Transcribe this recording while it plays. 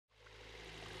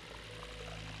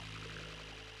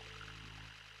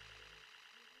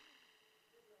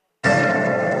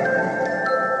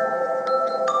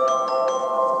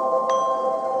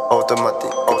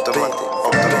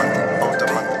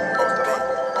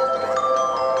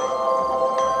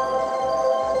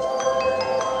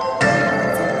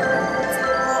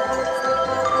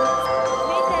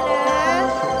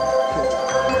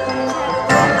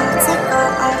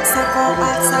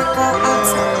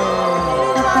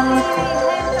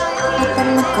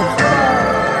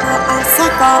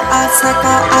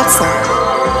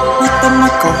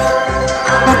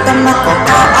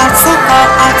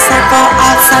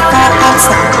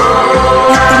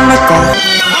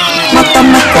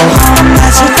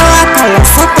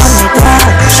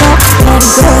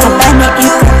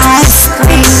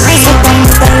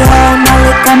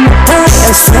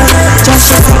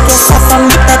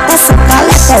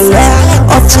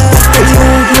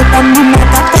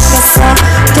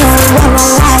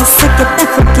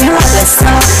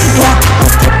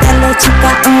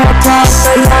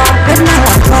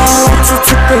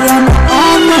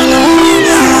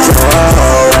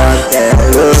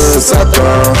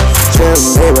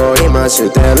し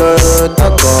てると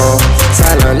こ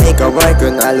さらに可愛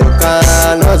くなる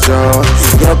彼女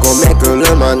横めく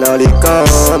るも乗り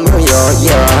込むよ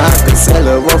アクセ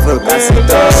ルを吹かすと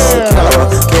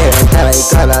携帯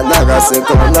から流す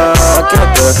この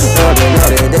曲ノリ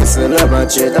ノリでする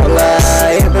街ドラ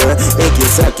イブ行き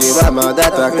先はま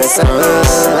だたくさんあ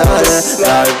る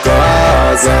学校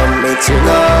道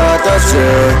の途中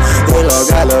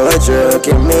広がる宇宙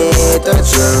君途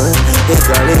中光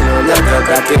の中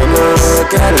駆け抜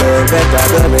けるベタ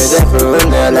踏みで踏ん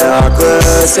でるアク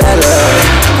セル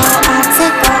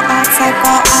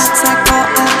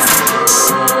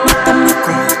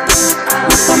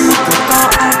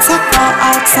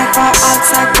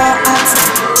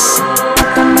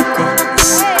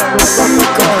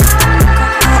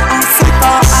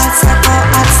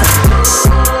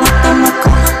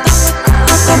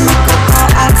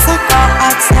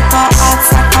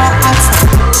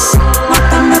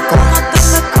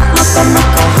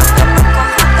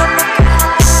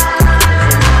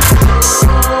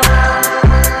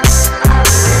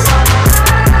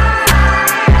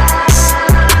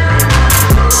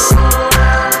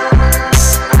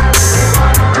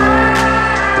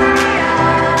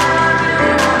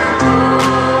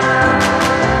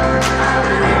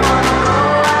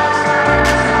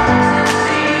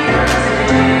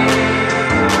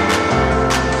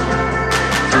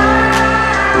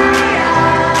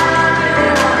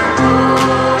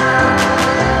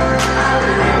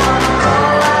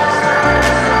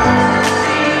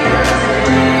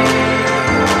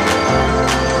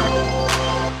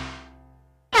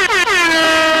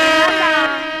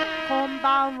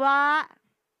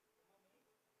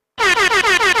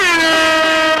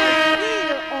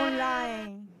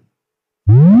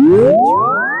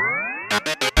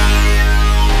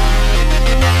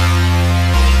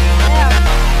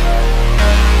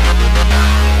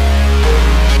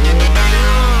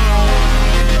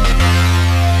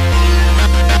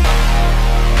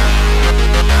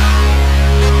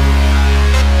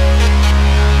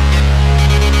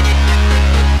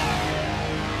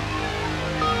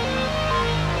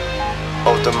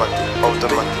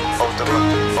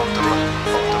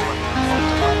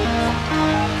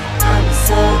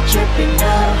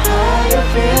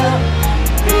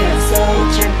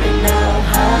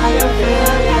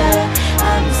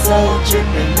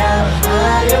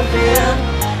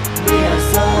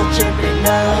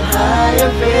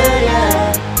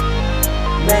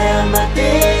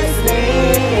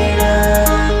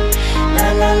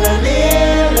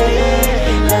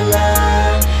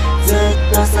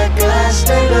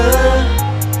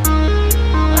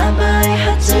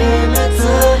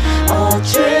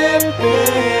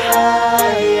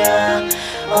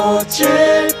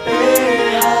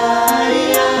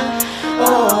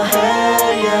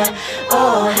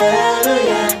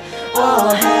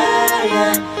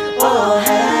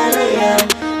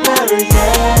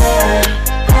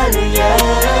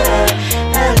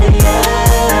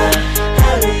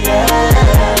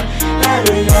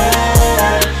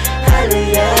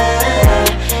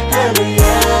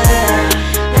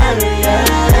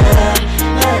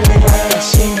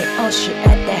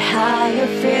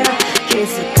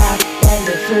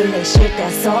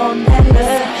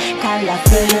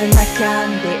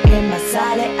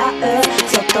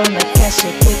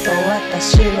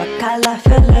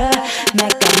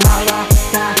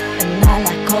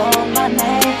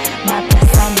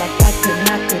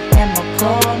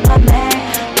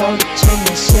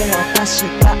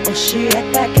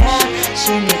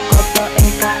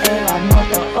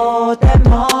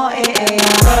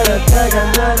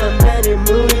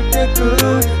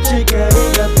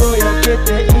光がぼやけ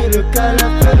ているカラ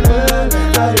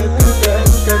フル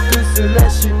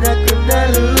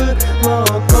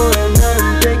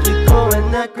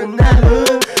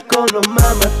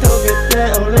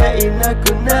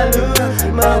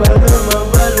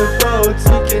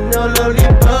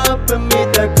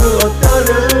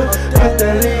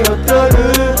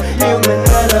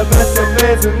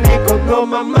ずにこの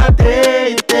まま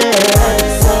でいて I'm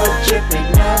so tripping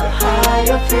now how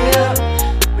you feel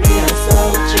We are so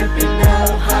tripping now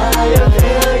how you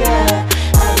feel yeah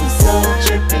I'm so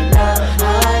tripping now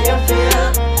how you feel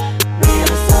We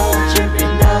are so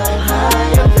tripping now how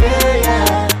you feel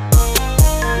yeah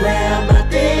Where my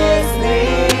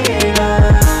Disneyland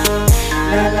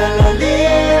La la la li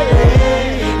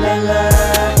la la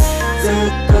ずっ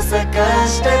と探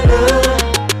してる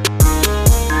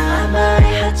甘い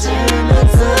蜂蜜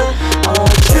Oh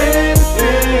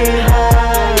tripping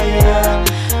higher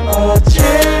Oh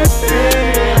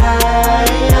tripping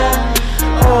higher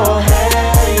Oh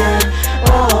hell yeah Oh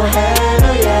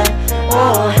hell yeah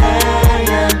Oh hell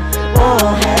yeah Oh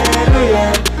hell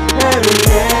yeah Hell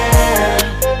yeah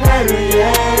Hell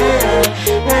yeah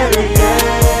Hell yeah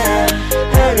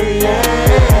Hell yeah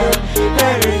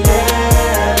Hell yeah Hell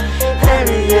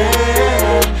yeah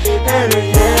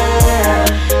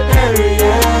Hell yeah Hell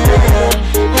yeah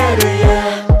Hell yeah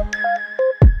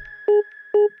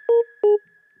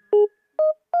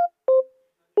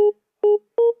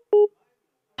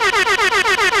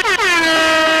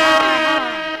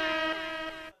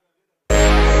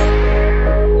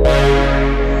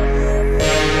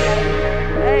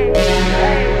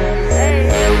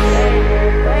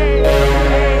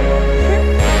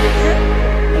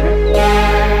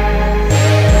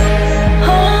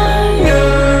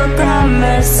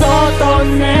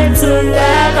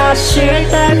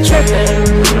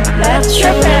Let's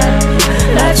trip it,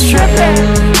 let's trip it,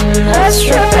 let's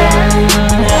trip it.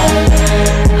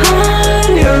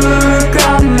 ゆる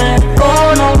かめこ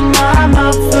のまま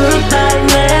二人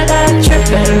で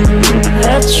trip it,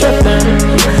 let's trip it,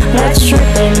 let's trip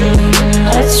it,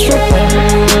 let's trip it.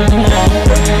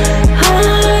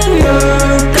 ゆる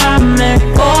かめ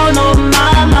この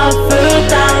まま二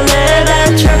人で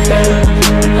trip it,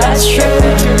 let's trip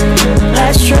it,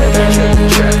 let's trip it,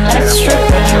 let's trip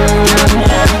it.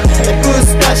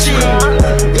難しいイ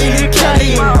ルキャリ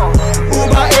ーウー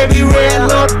バーエビウェア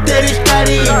乗ってる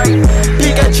光ピ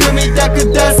カチュウみたく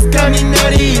出す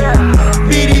雷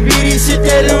ビリビリし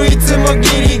てるいつもギ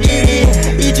リギ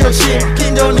リ異常し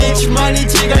金土日毎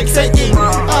日がエキサイティング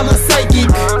I'm a psychic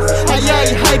速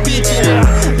いハイピッチ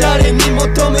誰にも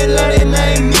止められ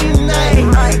ないみんな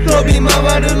飛び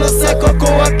回るのさここ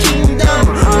は禁断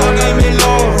長いメロ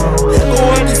終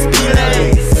わりスピレ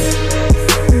イ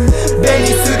ベニ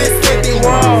スでステッピング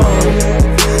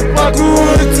バグウ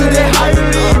ッズでハイリッ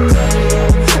プ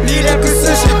リラックス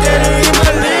してる今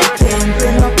リップピンク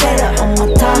のペダルをま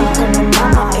たこのま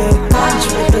まエアパンチ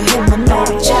with the him and no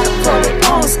jack for the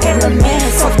on scale of man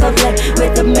soft of leg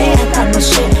with the man 楽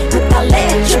しい歌れ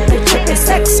trippy trippy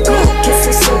sex cool キ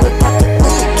スするタトゥー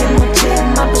気持ち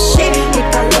眩しい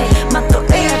光まと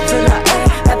えつら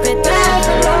え every day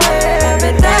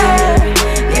every day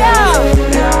yo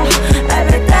yo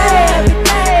every day every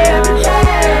day every day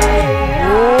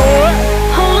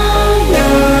ゆる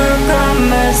か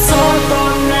めそっと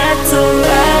熱れ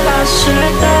出し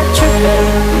て tripping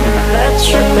let's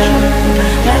tripping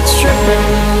let's tripping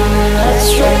let's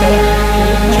tripping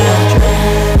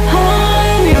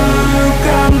ゆるか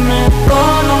めこ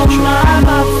のまま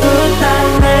二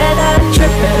人で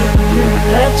tripping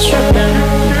let's tripping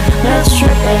let's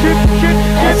tripping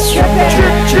let's tripping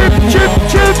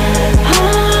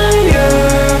ゆる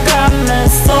かめ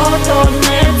そっと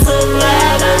熱れ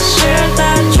出して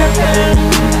tripping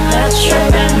let's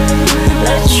tripping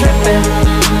let's tripping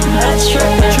let's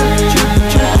tripping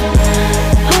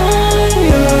ゆ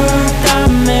るか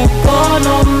めこの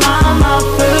まま二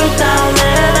人で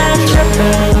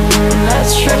tripping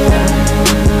let's tripping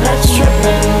let's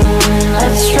tripping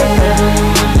let's tripping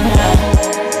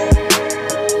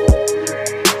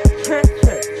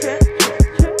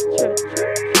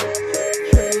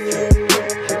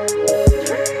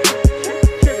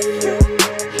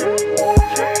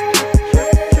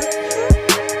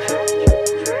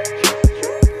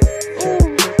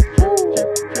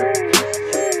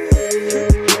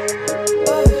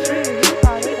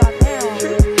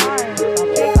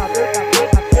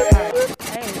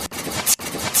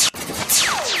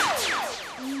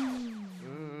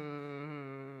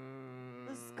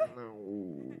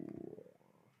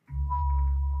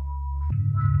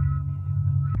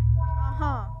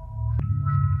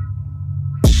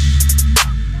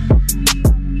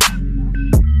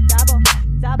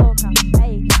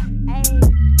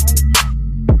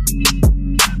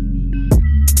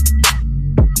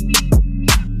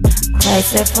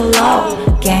Crazy for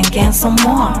love, gang gang some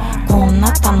more こん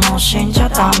な楽しんじゃ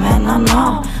ダメな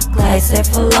の Crazy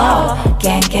for love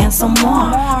Gain some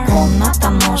more こんな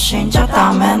楽しんじゃ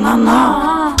ダメな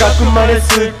の核まで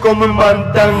吸い込む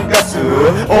満タンガス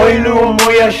オイルを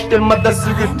燃やしてまたす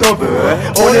ぐ飛ぶ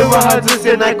俺は外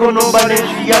せないこのバレン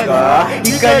シアが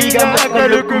怒りが明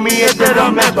るく見えてる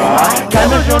メバ彼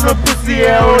女のプス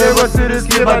や俺はする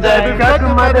スバダイブ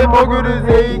核まで潜る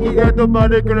ぜ息が止ま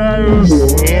るくらい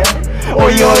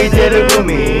泳いでる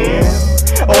海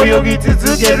泳ぎ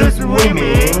続けるスイミン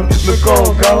グ向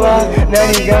こう側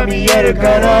何が見える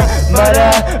かなま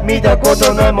だ見たこ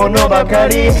とないものばか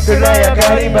り暗や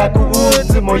かり爆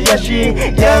発もやしギ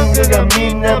ャングが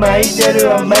みんな巻いて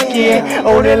る甘き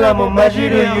俺らも混じ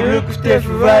る緩くて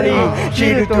ふわり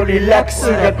チルとリラック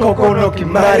スがここの決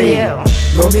まり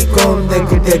飲み込んで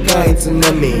くでかい津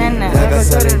波流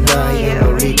されない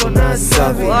よりこな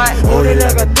サビ俺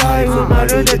らが台風ま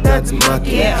るで竜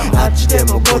巻あっちで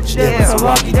もこっちで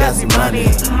も騒ぎ出すマニ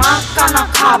真っ赤な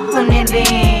カップに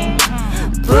リン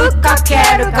ぶっかけ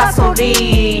るガソ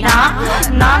リーナ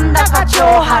なんだか超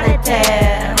晴れ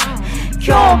て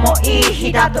今日もいい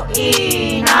日だと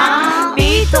いいな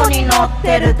ビートに乗っ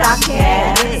てるだ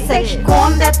け咳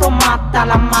込んで止まった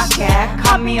ら負け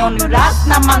髪を濡らす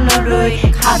生ぬるい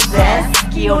風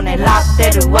好きを狙って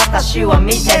る私は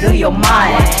見てるよ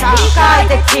前理解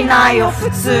できないよ普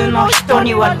通の人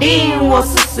にはリンを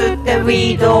すすってウ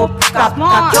ィードを使っ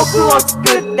た曲を作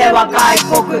っては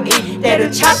外国行って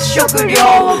る着色料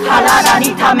を体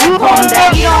に溜め込ん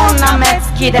でいろんな目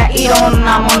つきでいろん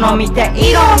なもの見て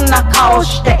いろんな顔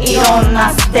していろん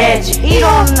なステージいろ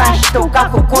んな人が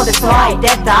ここで騒いで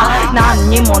た何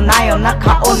にもないような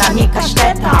顔何かし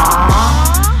てた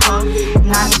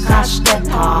何かして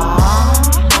た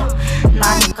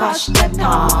何かして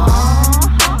た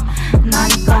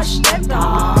何かして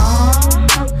た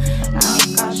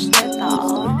何かしてた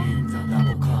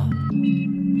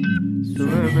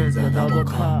Swimming the double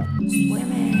cup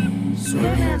Swimming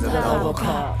Swimming the double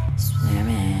cup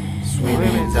Swimming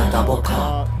Swimming the double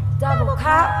cup Double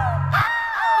cup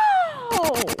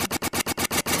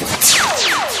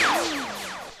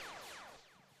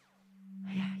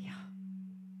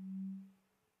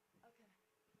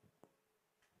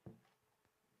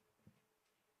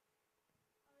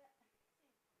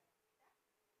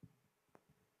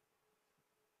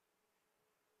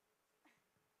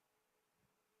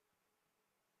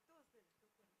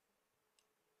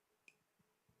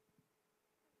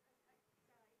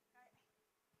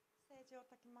政治を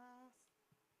炊きます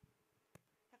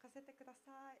炊かせてくだ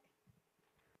さい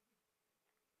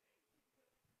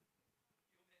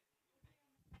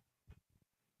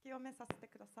清めさせて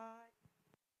ください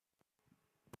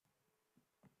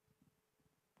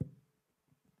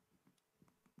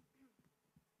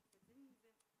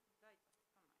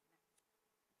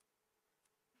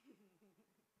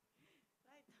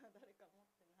ライター誰か持っ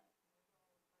てない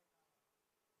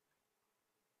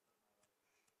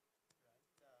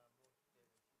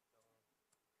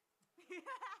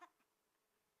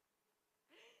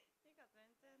手が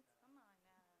全然つかない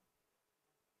ね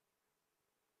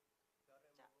じゃあい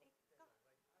っか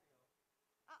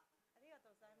ありが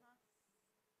とうございます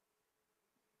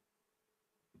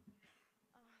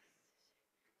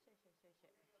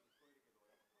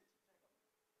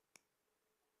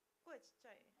声ちっち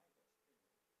ゃい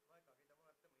マイク開けても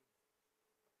らってもいいですか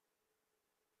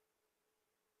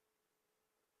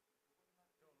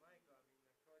今日マイクはみんな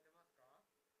聞こえてますか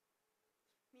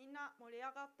みんな盛り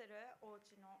上がってるお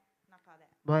家の中で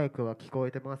マイクは聞こ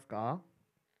えてますか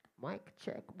マイクチ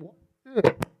ェック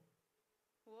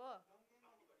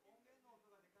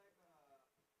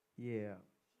Yeah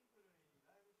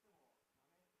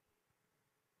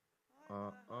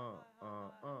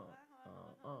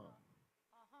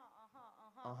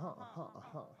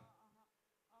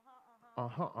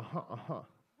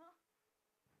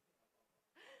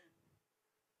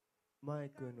マイ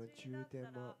クの充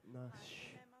電もな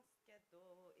し。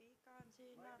いい感じ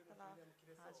になったら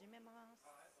始めます。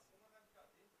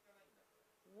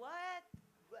What?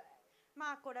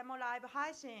 まあこれもライブ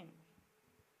配信。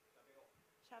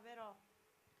喋ろう。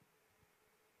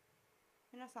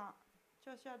皆さん、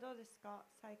調子はどうですか？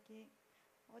最近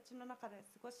お家の中で過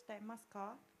ごしています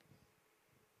か？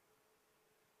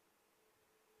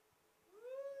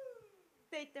っ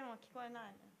て言っても聞こえな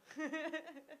いね。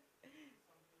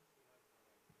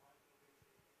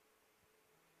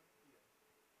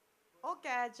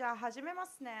OK、じゃあ始めま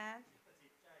すね。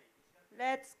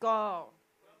Let's go!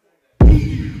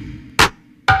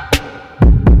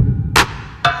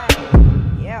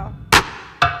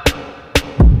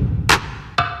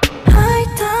 会い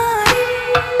たい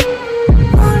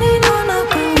森の中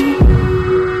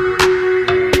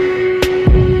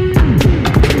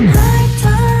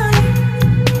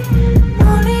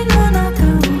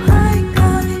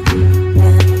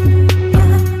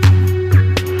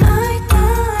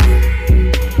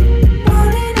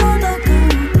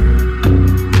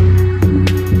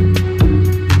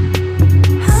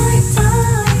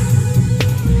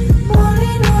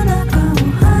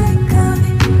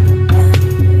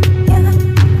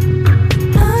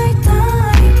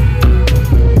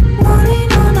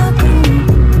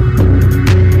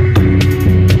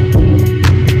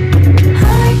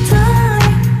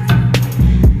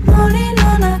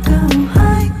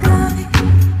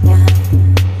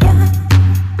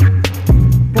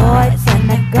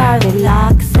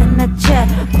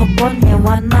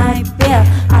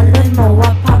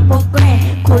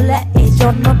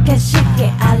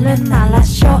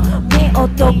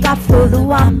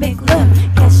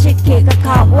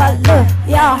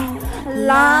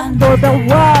land of the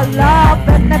world, love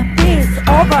and the peace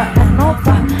over and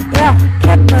over. Yeah,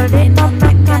 煙の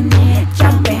中にジ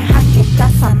ャンピン吐き出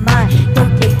さない時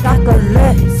が来る。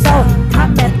そうた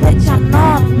めてちゃ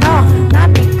の何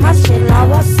かしら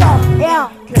をそう。Yeah、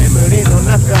煙の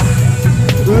中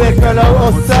上から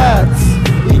押さず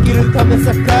生きるため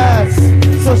咲か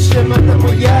す、そしてまた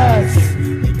燃やす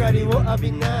光を浴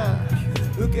びな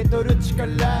受け取る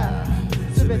力、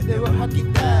全てを吐き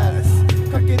出す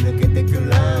駆け抜けてくる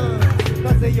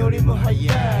風よりも速く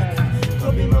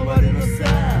飛び回るのさ、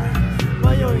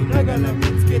迷いながら見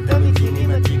つけた道に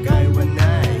間違いは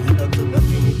ない、一つの木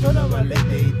にとらわれて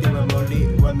いては森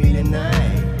は見れない、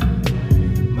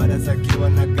まだ先は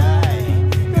長い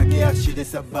駆け足で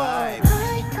サバイブ。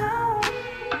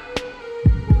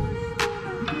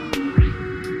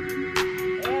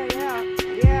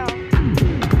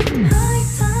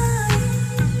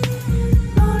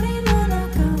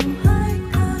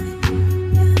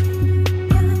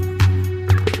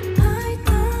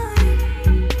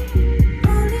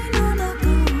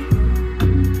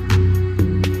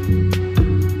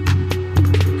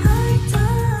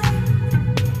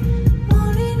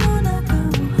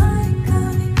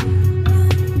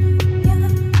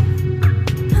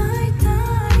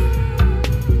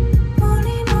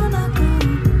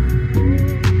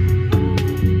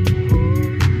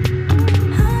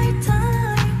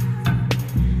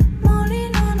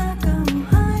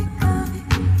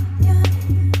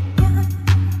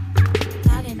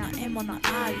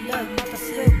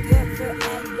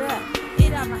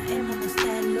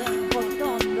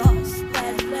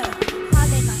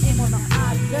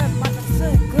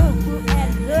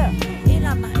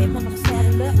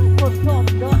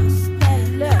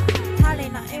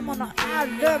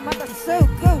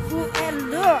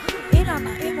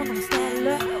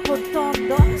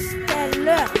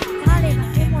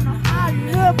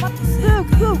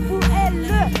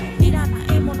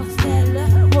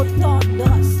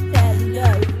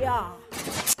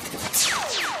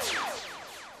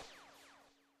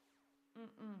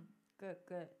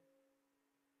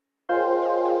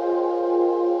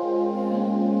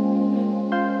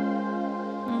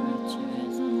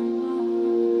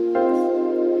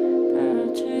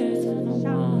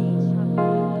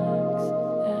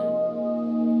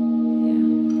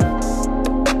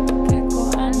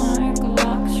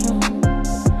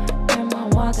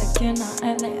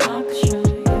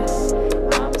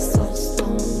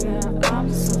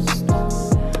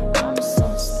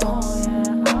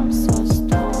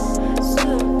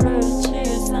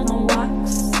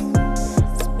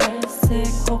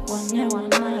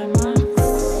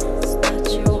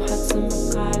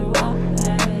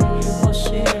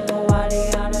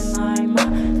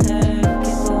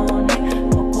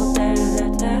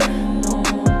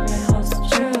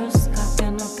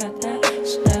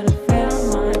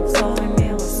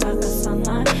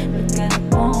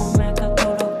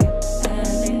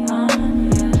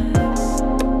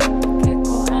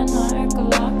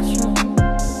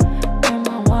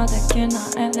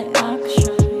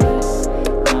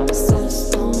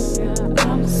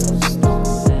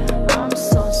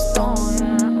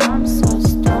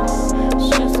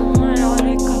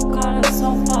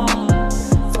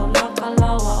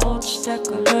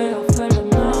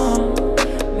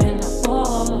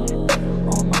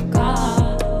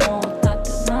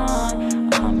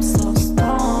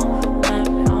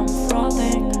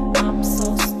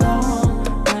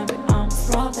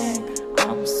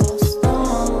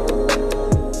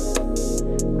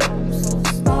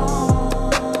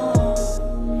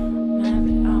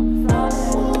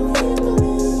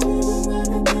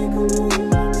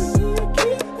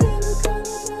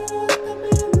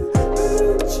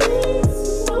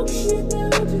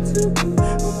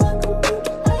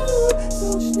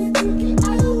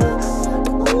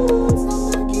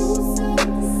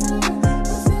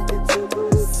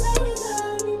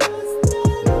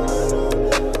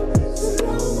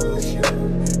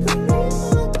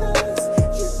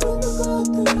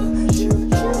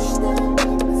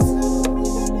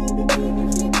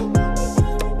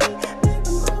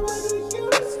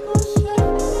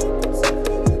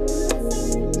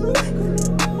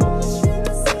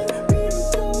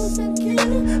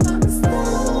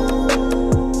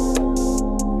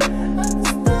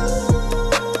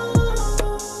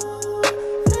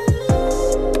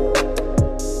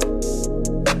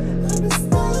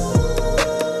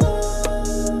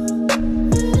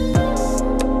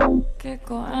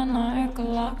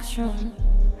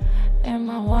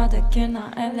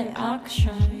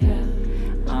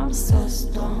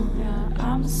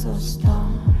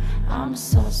I'm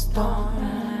so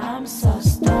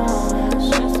stoned.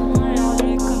 沈むよ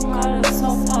りかかるそ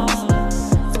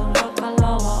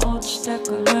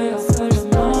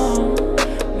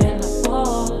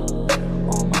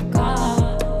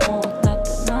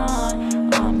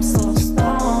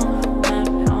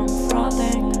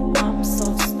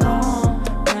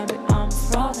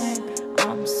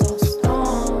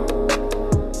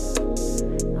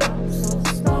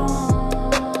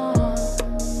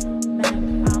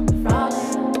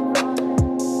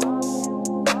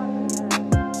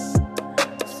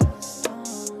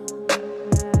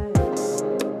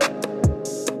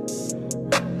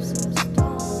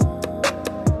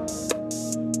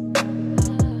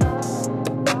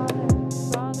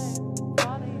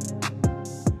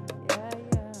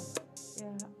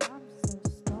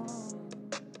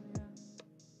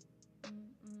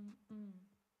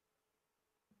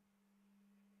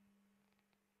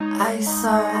I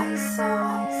saw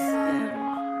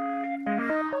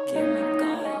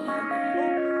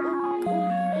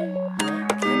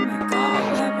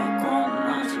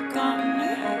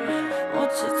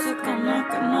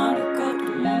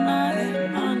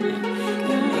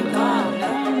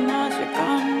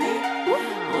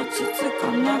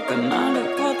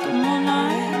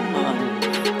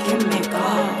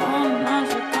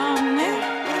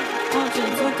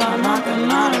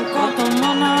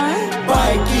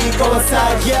バイキ川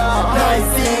崎内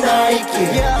水内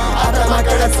気頭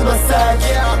からつま先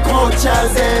凍っちゃう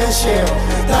全身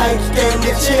大気圏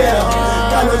でチル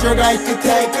彼女が行く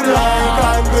テイクライン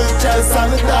勘ぐっちゃうサ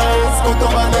ムタイム言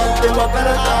葉なんてわか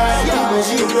らないリム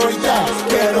ジン乗りたい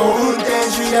けど運転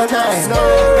手いらない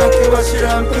ガキは知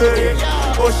らんプリ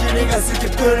お尻が好き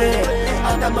プリ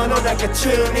頭の中チ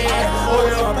ューニン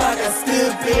俺はバカストゥ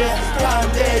ーピー噛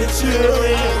んでるチュー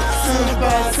リンスーパ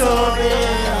ーソニ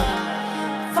ー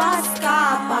ファスカ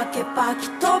ーバキバキ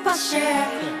飛ばし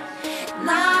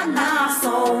なあなあそ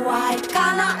うはい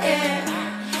かない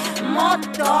もっ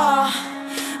と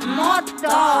もっと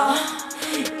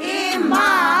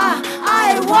今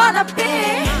I wanna be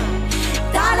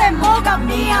誰もが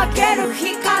見上げる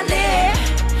光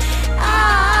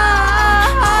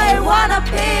I wanna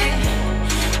be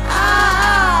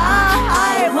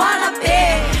I wanna be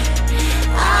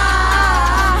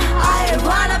I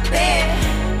wanna be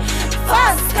フ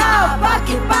ァスカーバ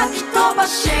キバキ飛ば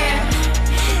し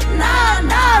なあ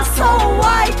なあそう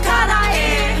はいかない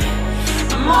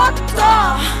もっと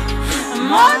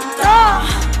もっと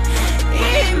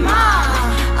今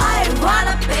I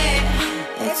wanna be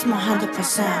It's my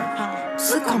 100%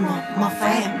 つかむ my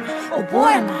fame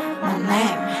覚えない my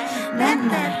name ねん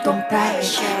ねん don't play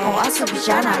お遊び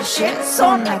じゃないし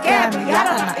そんなゲームや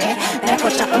らない猫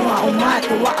ちゃんはお前と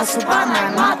は遊ばな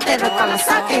い待ってるから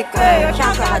先行くよ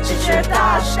180出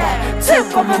して突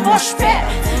っ込むモシピ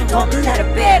飛んでる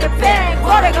ビルビン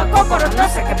これが心の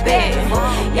叫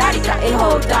びやりたい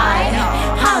放題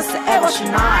反省はし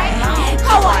ない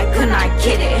可愛くない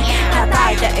キリ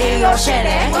叩いていいよシリ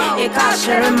生かし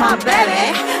てる my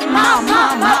baby まあ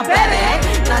まあまあ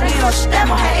baby 何をして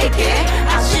も平気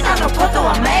明日のこと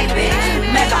は maybe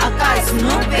目が赤いスヌ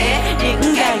ーピー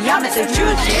人間やめて10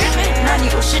時何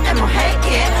をしても平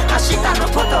気明日の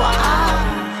こと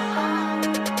は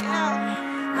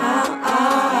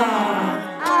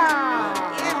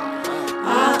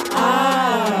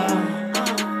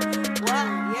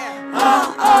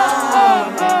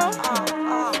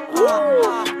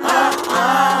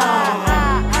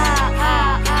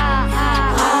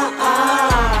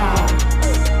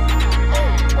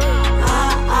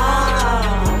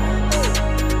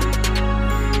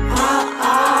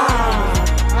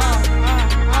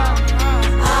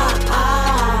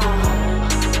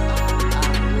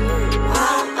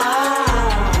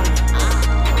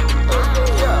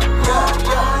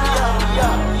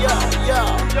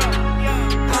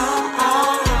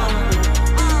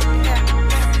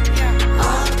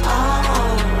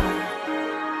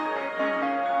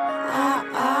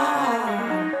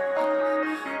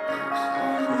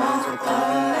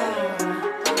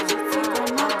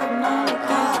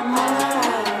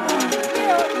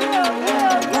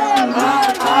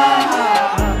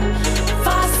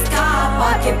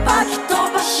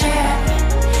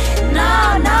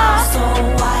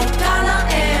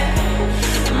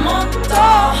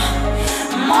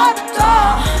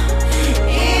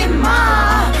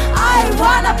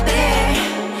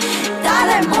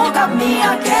見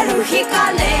上げる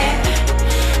光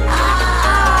I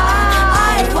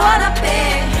wanna be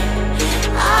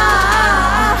I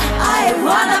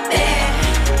wanna be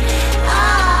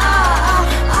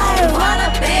I wanna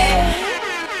be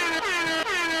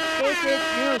This is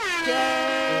Yusuke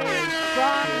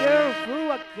from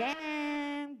YURUWA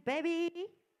GANG, baby.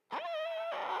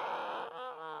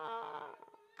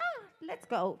 Let's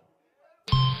go.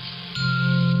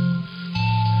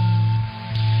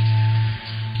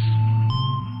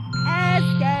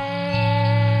 Escape.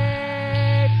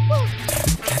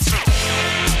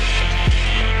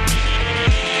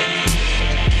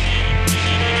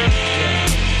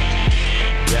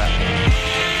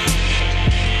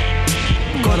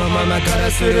 このままか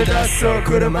らする脱走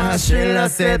車走ら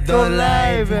せド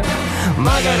ライブ曲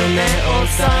がるネオン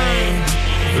サ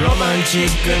インロマンチッ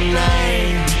クナ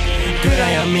イト暗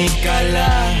闇か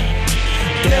ら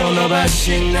手を伸ばし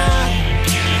ない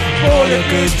暴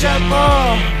力じゃも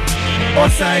う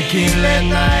抑えきれ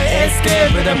ないエスケ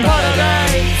ープだパラダ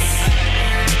イス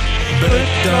ぶっ飛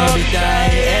びた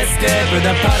いエスケープ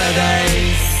だパラダイ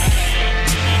ス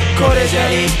これじゃ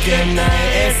いけない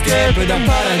エスケープだ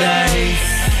パラダイ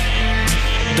ス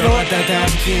ドア叩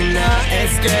きなエ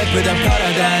スケープだパ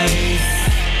ラダイス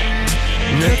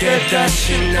抜け出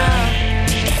しな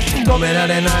止めら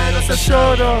れないのさ衝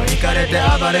動惹かれて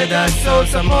暴れ出しそう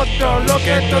さもっとロ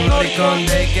ケット乗り込ん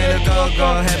でいける高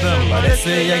校ヘブンまで吸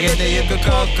い上げてゆく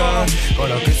高校こ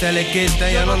の腐りきった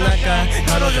世の中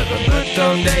彼女とぶっ飛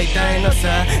んでいたいの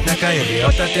さ中指を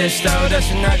立て下を出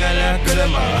しながら車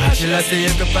を走らせゆ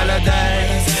くパラダ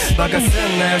イスバカす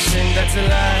んなよ死んだ辛い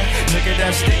抜け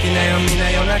出してきなよみんな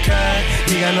夜中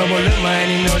日が昇る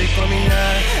前に乗り込みな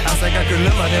朝が来る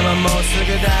まではもうす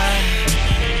ぐだ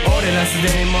俺らす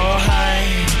でにもうは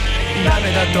いダ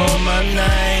メだと思わな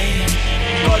い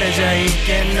これじゃい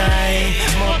けない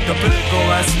もっとぶっ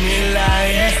壊す未来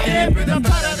Escape the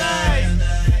paradise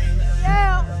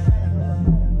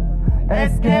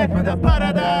Escape the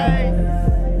paradise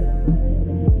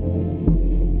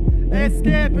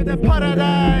Escape the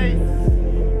paradise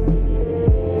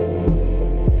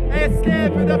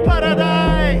Escape the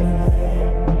paradise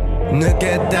抜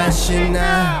け出し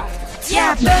な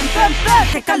Yeah, boom, boom, boom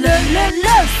てかルンルンル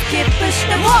ンスキップし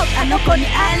て walk あの子に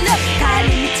会える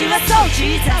帰り道はそう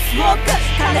Jesus walk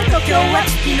彼と今日は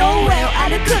月の上を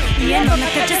歩く家の中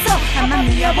じゃそう甘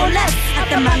みやぼレス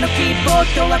頭のキーボ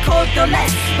ードはコードレ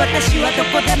ス私はど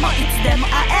こでもいつでも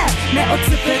会える目を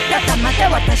つぶった玉で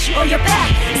私を呼べ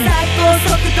最高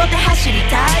速度で走り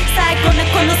たい最高な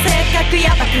この性格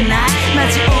やばくないマ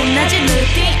ジ同じル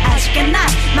ーティン味気な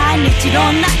い毎日い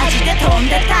ろんな味で飛ん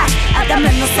でたいアダム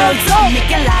の想像ミ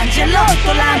ケランジェロ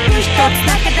トランプ一つ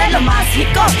だけでロマンス飛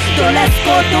行ドレス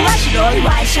コードは白い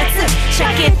ワイシャツシ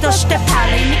ャキッとしてパ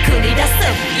リに繰り出す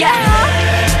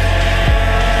Yeah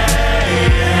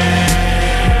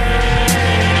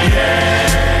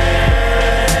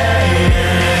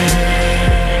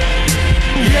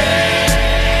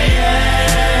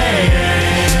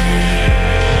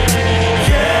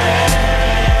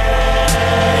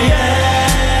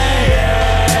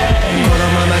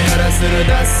する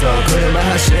脱走車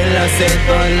走らせ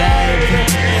ドライブ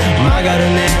曲がる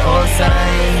ネオンサ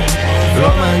インロ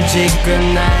マンチック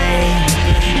ナイ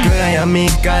ト暗闇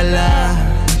から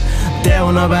手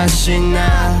を伸ばし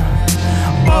な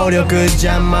暴力じ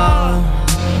ゃも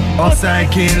う抑え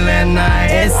きれな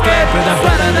いエスケープだ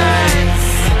パラダイ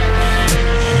ス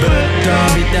ぶっ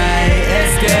飛びたいエ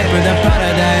スケープだパ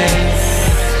ラダイス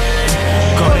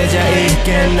これじゃい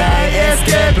けないエス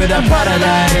ケープだパラ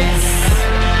ダイス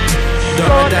ド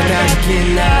ア叩き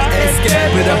なエスケ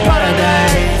ープだパラダイ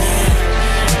ス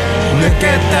抜け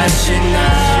出し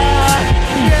な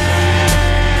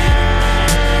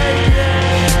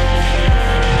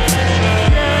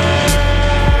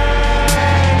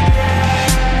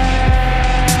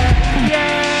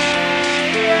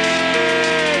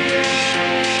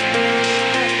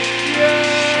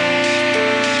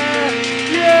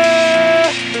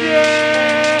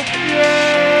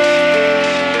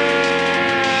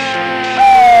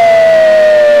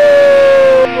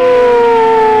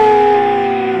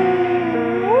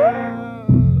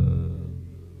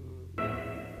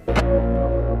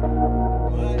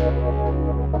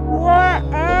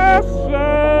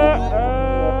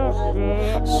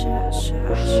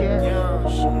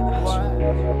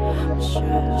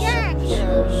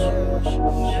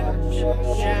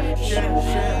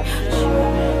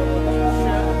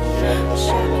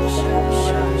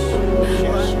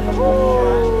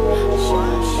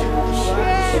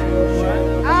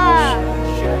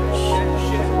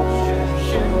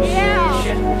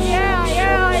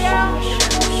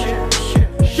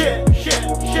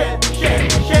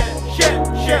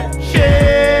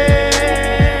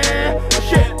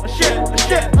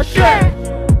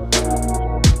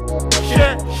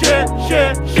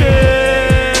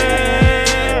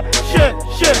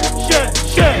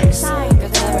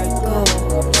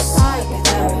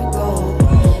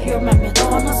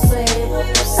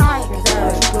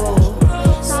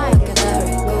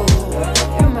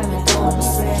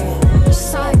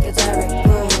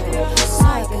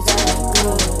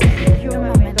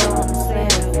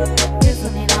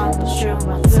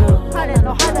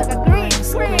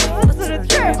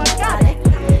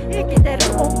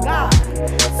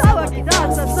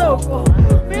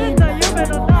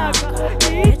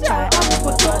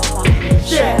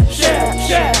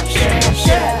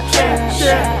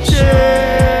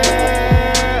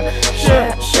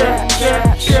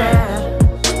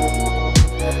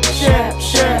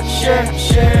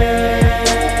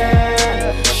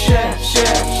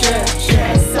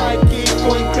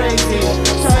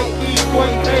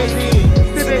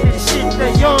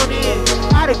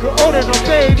俺の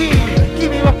ベイビー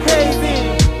君はクレイジ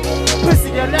ープ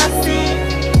シがラッシー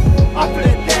溢れ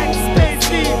てスペース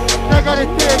に流れ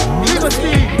てリバテ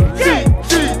ィ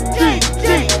ー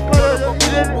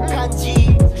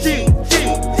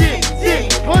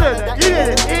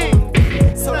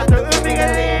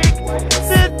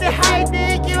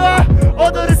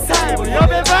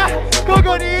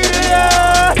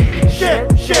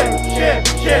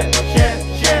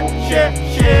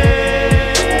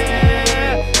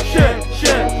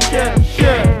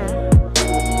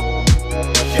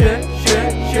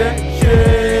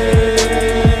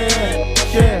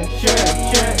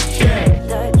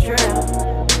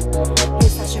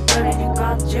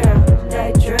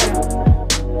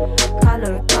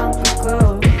る感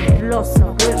覚ロス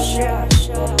のグッシュ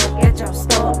ゲちゃうス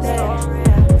トーリー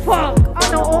Fuck あ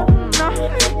の女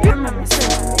夢見せで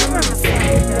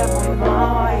もも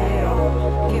ういいよ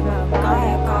気分が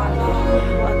いいから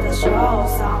私は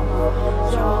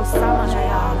王様じゃや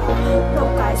だ都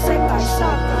会世界シャッ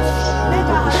タ目が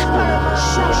あるからマッ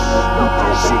シャ都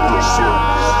会世界シャッ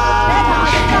タ目があ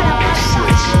るからマッシャ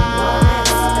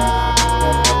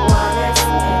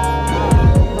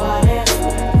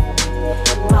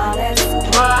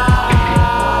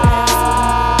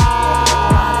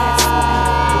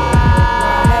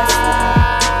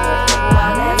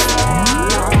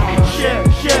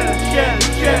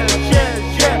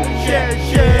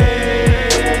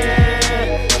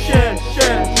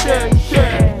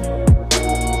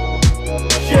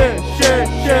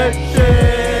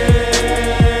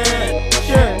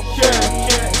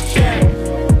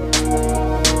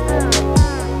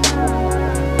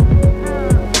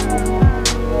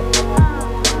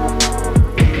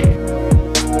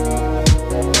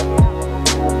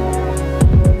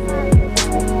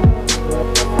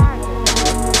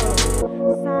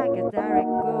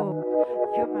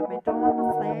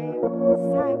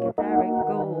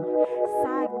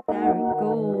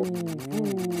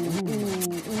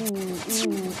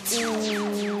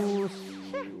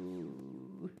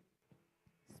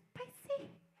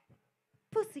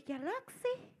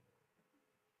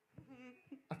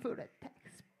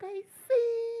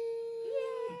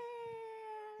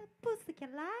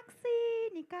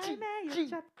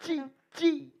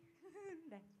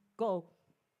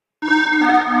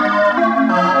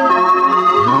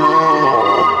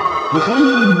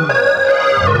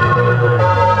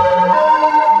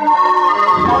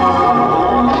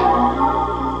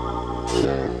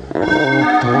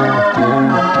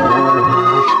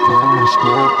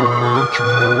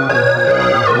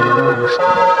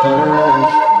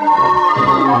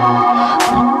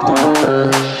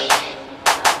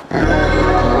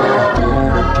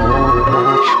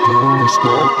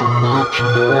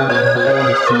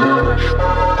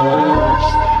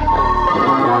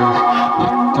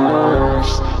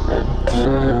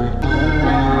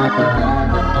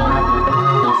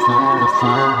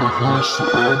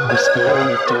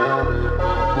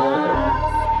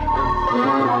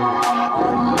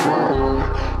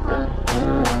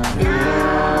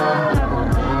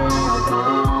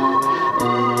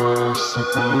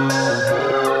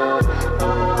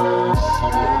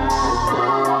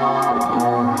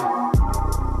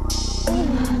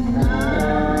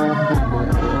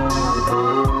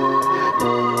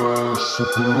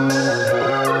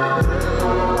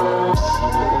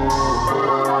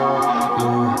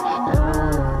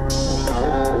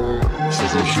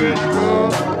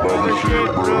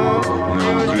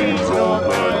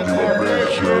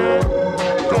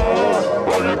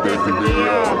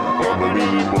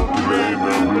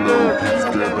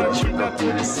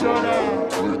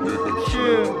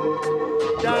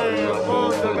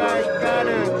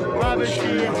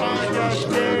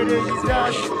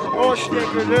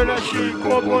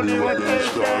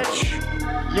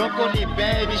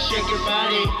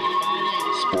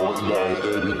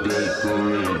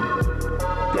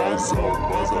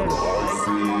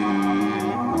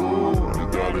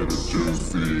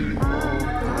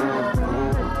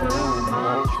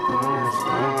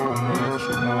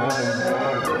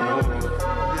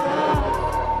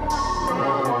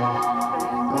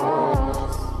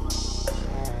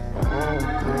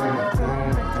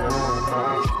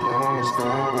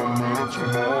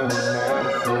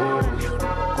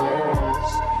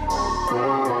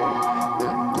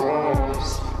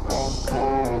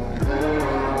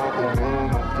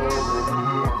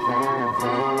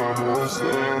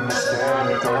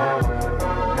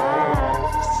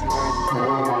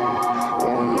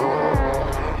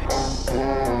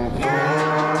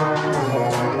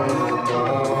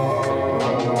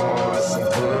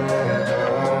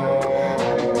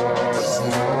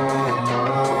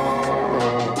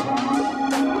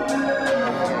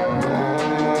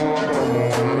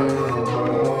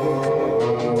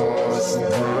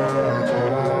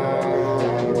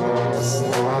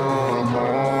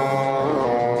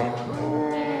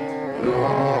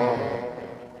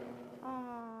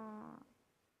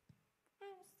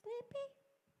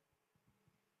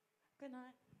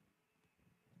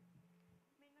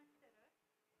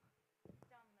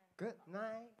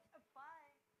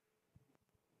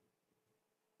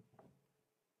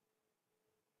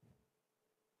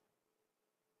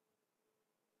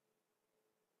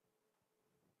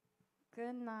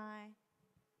Good night.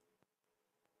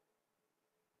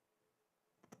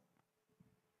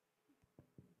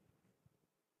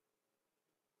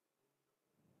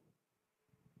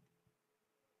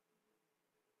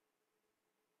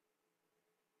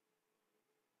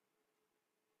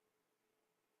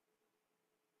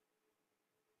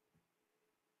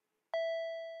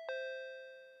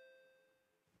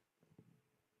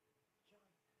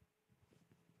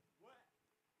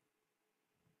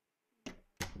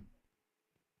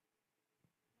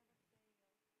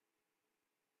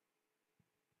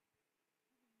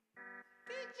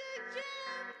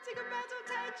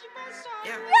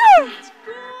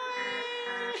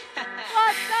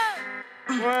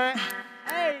 What?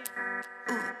 Hey.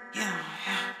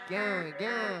 Gang,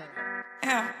 gang.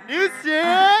 New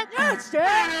shit. New shit.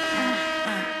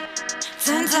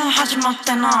 全然始まっ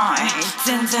てない、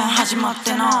全然始まっ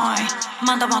てない、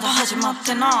まだまだ始まっ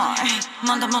てない、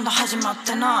まだまだ始まっ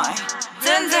てない、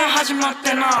全然始まっ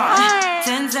てない、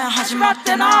全然始まっ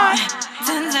てない、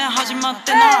全然始まっ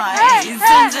てない、全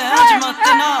然始まっ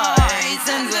てない、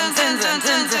全然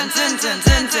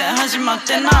始まってない、全然始まっ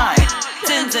てない、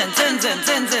全然始まっ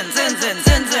てない、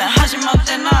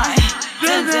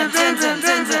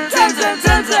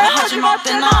始まっ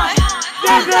てない、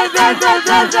全然始まって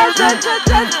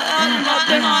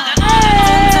な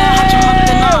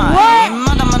い、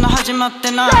まだまだ始まっ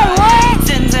てない、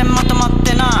全然まとまっ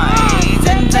てない、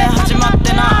全然始まっ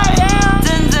てない、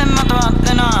全然まとまっ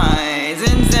てない、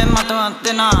全然まとまっ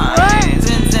てない、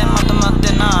全然まとまっ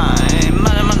てない、ま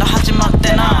だまだ始まっ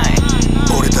てない、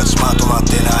俺たちまとまっ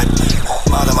てない、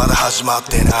まだまだ始まっ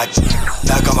てない、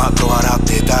仲間と笑っ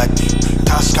てたい、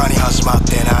確かに始まっ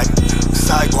てない、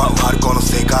最後は終わるこの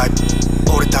世界、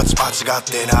俺たち間違っ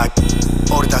てない、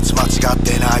俺たち間違っ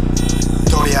てない、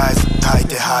とりあえず書い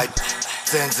てはい、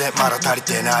全然まだ足り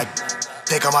てない、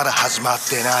てかまだ始まっ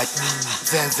てない、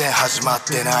全然始まっ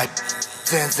てない、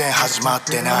全然始まっ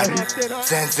てない、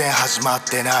全然始まっ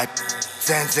てない、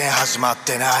全然始まっ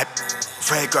てない、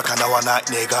フェイクは叶わない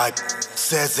願い、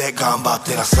せいぜい頑張っ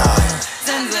てなさい、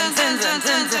全然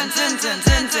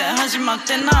始まっ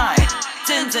てない、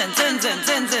全然始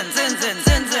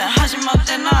ま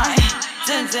ってない、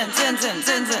全然始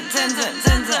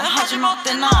まっ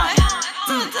てない、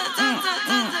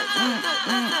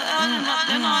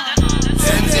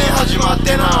全然始まっ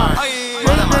てない、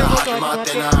まだまだ始まっ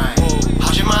てない、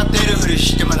始まってるふり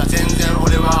してまだ全然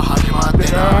俺は始まって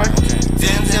ない、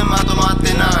全然まとまっ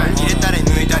てない、入れたり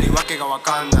抜いたりわけがわ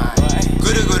かんない、ぐ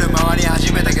るぐる回り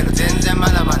始めたけど全然ま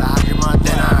だまだ始まっ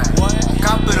てない、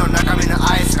カップの中身の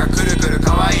アイスがくるくる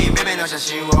可愛いベベの写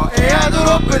真をエアド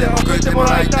ロップで送っても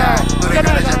らいたい、それ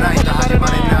からじゃないと始ま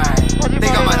れない、て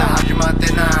かまだ始まっ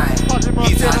てな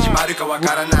い、いつ始まるかわ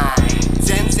からない、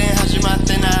全然始まっ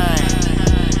てない、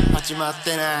始まっ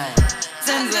てない、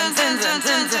全然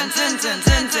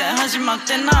始まっ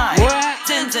てない、全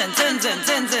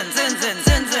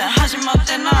然始まっ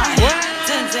てない、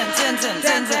全然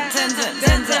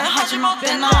始まっ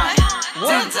てない、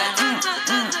全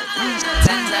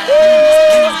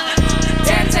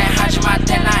然始まっ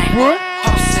てない、ホッ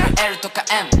プする L とか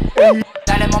M、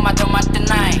 誰もまとまって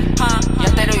ない、や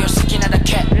ってるよ好きなだ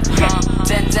け、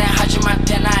全然始まっ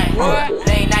てない、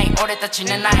例ない俺たち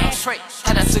寝ない、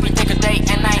ただ過ぎてく day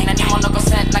and night、 何も残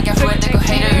せなきゃ増えてく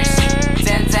haters、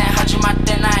 全然始まっ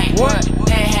てない、底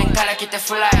辺から来て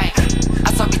フライ、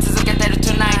遊び続けてる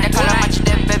tonight、 だからマジ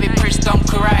で baby please don't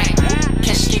cry、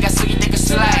 景色が過ぎてく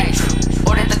スライ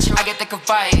ド、俺たち上げてく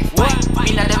バイブ、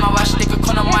みんなで回してく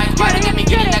このマイク、まるで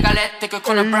右に流れてく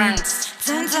このブランズ、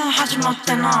全然始まっ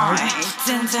てない、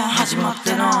全然始まっ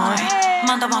てない、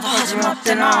まだまだ始まっ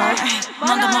てない、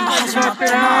まだまだ始まって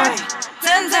ない、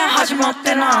全然始まっ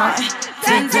てない、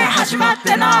全然始まっ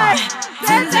てない、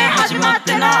全然始まっ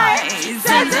てない、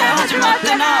全然始まっ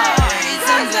てない、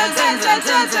全然始まってな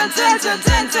い、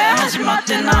全然始まっ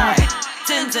てない、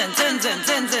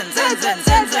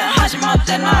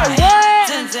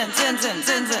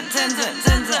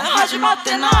全然始まっ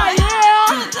てない、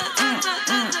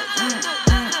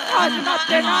始まっ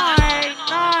てない。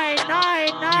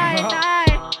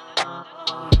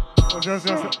お願いしま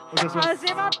す。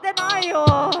始まってないよ。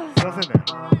すいませんね。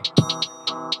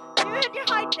急に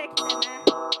入ってきてね。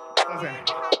すいません。急に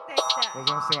入ってきて。お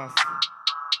邪魔してます。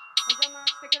お邪魔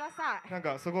してください。なん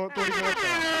かそこ通りかかったら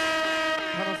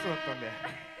楽しそうだったんで、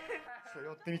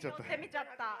寄ってみちゃった。寄ってみちゃっ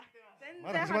た。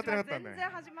まだ始まってなかったんだよ。全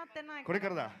然始まってない。これか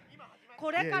らだ。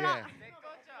これから。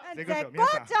絶絶好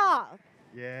好調。調。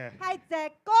イエはい、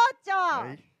絶好調。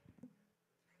ーイ。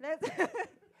レッツ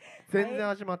全然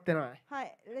始まってない。は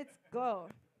い、レッツゴー。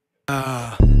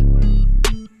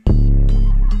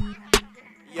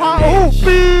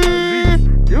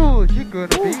よーしくの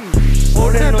ビー。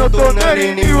俺の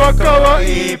隣には可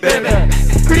愛いベベ、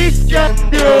クリスチャン・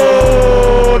ディオ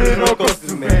ールのコ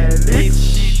スメリッ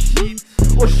チ、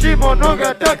押し物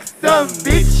がたくさんビ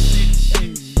ッチ、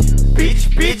ピチ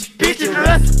ピチピチ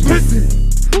ラスプス、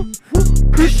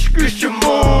クシュクシュも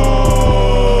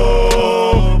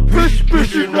プシュプ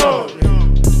シュの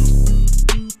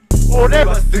俺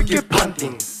は好きパンテ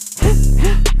ィン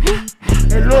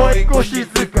グ、エロい腰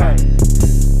使い、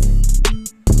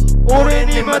俺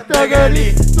にまたが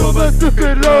り飛ばすフ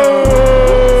ロー、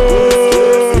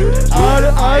あ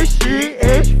るあ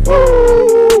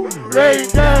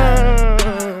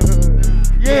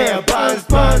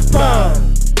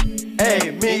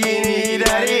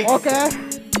OK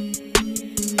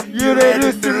揺れ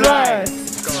るスライ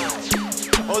ス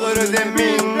踊るぜ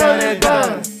みんなで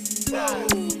ダンス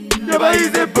やばい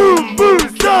ぜブンブン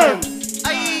サン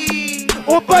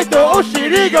おっぱいとお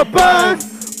尻がバン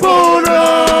ボー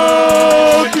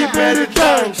ラー決めるチ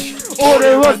ャンス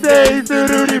俺はセイズ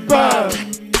ルリバン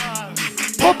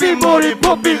ポピモリ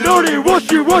ポピロリウォッ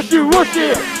シュウォッシュウォッシ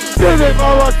ュ手で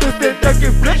回す洗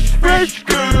濯フレッシュフレッシュ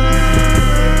クー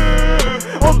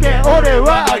オッケー俺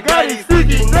は上がりす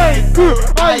ぎないク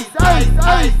アイスアイス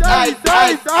アイスアイスア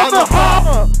イスI'm a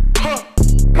hot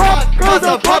hot cause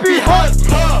I'm poppy hot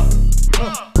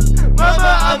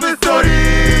Mama I'm sorry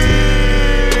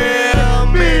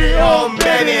million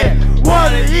baby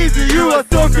What is you are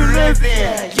so crazy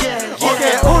OK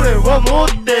俺は持っ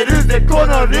てるぜこ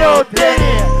の両手に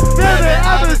Baby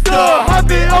I'm so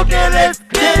happy OK let's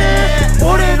get it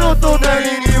俺の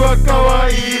隣には可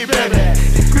愛い Baby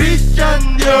クリスチャ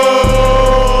ン・ディオ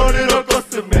ールのコ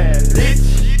スメリッ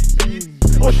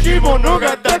チ欲しいもの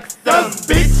がたくさん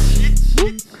ビッチ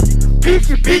ピ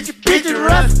チピチピチ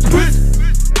ラスプス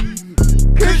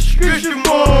クシクシモ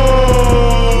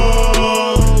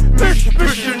ープシプ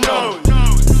シノー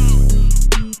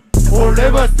俺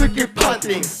は好きパーテ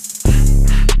ィン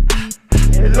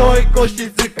エロい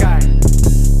腰使い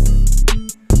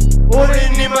俺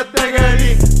にまたが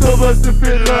り飛ばすフィ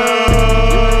ラ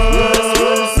ー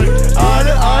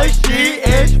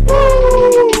RICH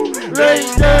レイ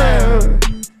ンダウン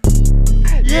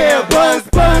Yeah バンス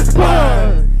バンスバン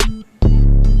ス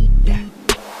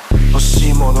欲し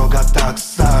いものがたく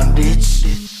さんリッチ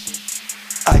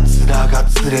あいつらが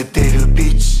連れてる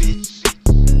ビッチ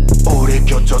俺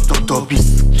今日ちょっと飛び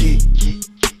すぎ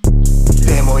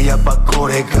でもやっぱこ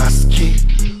れが好き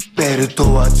ベル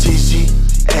トは GG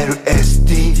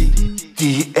LSD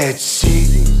DHC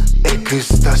エク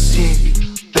スタシー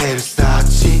ベルサー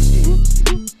チ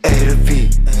LV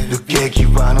抜け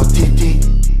際の TT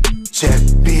チェッ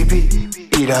ク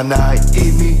BB いらない意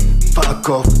味ファッ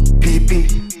クオフ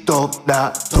PP どん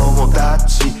な友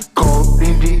達コリ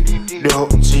リ領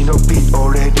地の美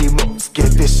俺にもつけ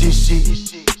て CC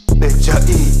めっちゃいい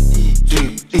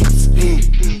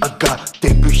GXE 上がっ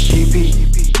てく日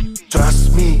々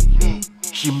Trust me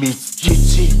秘密基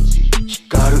地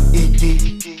光る ED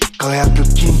輝く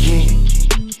キンキン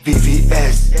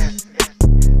VVS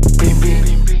ビンビ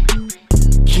ン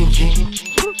キンキン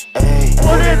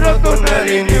俺の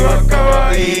隣には可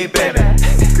愛いベベ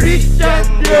クリスチャ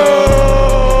ン・ディ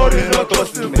オールのコ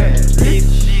スメリッ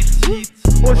チ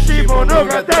欲しいもの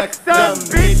がたくさん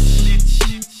ビッチ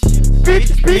ピ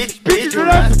チピチピチ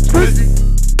ラスプス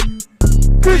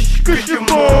クシクシモ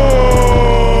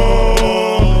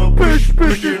ープシ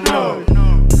プシノー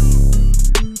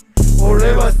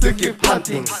俺は好きパン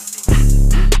ティン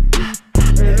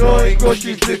エロい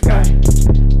腰使いつ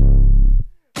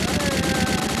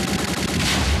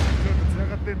な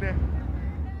がってんね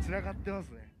つながってます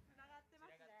ね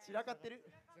散らかってる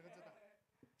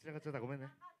散らかっちゃったごめんね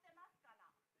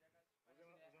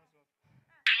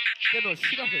けど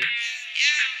シラフ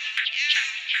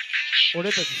俺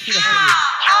たちシラフ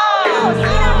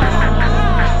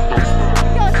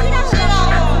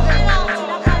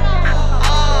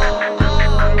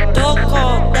ど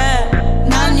こで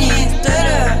何する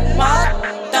ま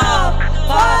た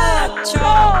バーチョ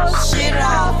シ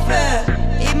ラフ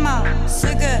今す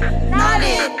ぐなり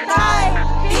たい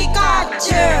ピカ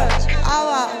チュウ慌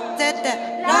てて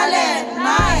られな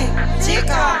い時間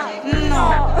の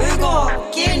動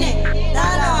きにダ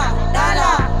ラダラ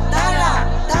ダラ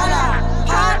ダラ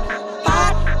パッパ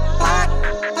ッパッ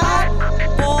パッ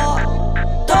ぼー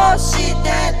っとして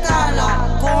たら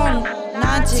こんな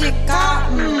時間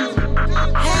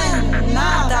変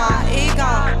な大学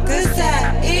生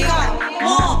が持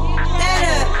ってる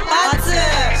バツ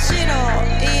白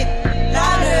いラ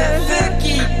ルフ着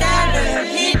てる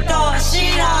人シ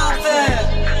ラフ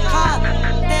勝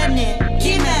手に決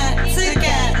めつけ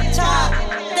ちゃっ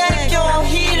て今日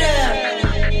昼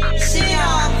シラ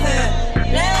フ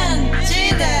レンジ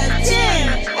でチン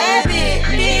エビ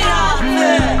ピラフ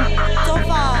ソフ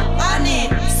ァーに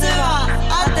座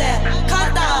って固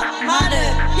まる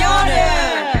夜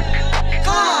カ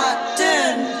ートゥ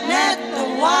ーンネッ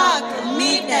トワーク見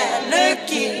てる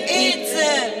キッズ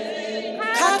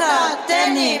片手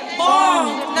にポ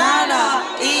ンなら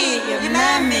いい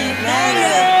夢見れ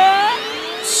る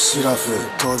シラフ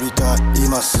飛びたい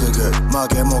今すぐ曲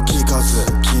げも聞かず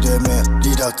切れ目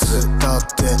離脱だっ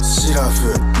てシラ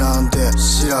フなんで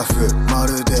シラフま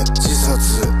るで自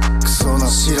殺クソな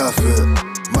シラフ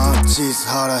マンチーズ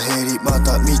腹減りま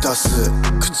た満たす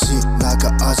口中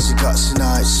味がし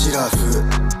ないシラフ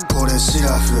俺シ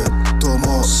ラフと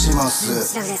申しま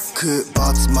す。9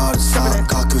バツ丸三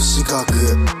角四角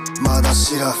まだ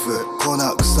シラフ粉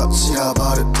草散ら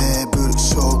ばるテーブル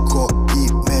証拠隠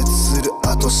滅する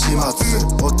後始末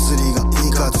お釣りが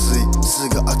いかついす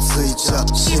ぐ熱いじゃ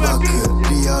しばく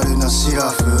リアルなシ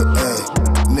ラフ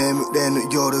眠れぬ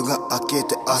夜が明け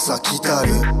て朝来た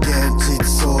る現実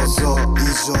想像以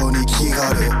上に気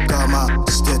軽我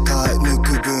慢して耐え抜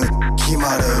く分決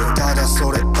まれるただそ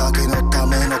れだけのた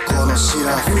めのこのシ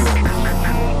ラフ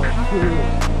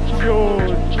情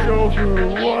緒不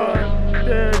安手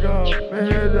が目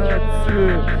立つ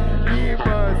今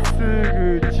すぐ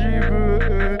自分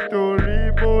取り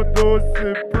戻す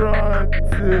プラン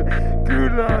ツぐ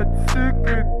らつく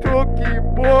時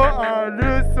もある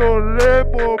それ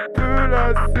もプラ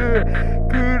ス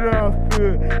グラフ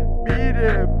見れ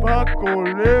ばこ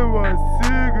れはす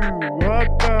ぐわ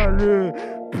かる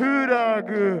プラ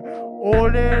グ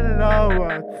俺ら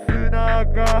はつな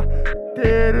がっ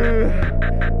てる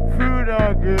フ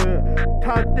ラグ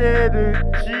立てる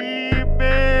G メ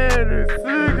ールす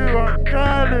ぐわ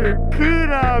かるク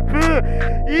ラブ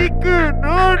行く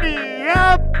のに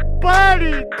やっぱ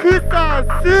り草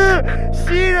す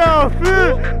シラフ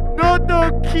喉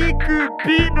利く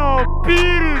ビのビル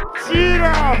チ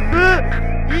ラフ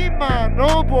今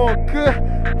の僕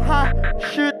ハッ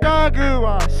シュタグ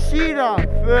はシラフ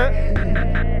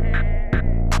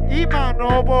今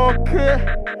の僕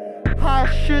ハ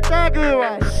ッシュタグ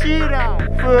はシラ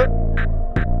フ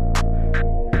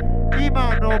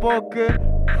今の僕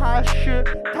ハッシュ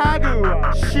タグ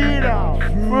はシラ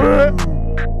フ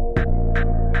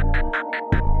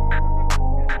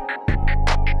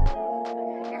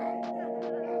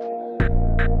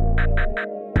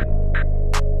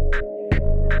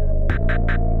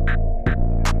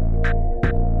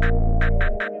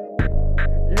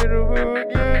ゆるふわ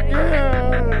ギャン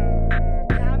グ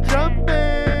ジャンペー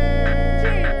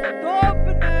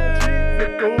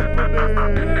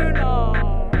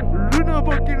ルナ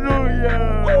バキロイヤ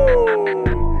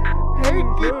ヘイ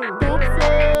キットセ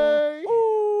イ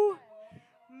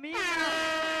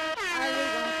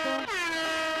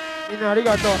みんなあり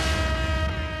がとう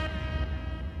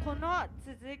この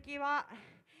続きは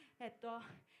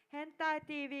変態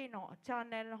TV のチャン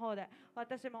ネルの方で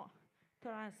私もト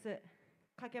ランス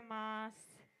かけま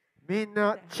す。みん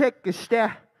なチェックして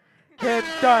変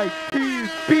態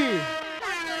TV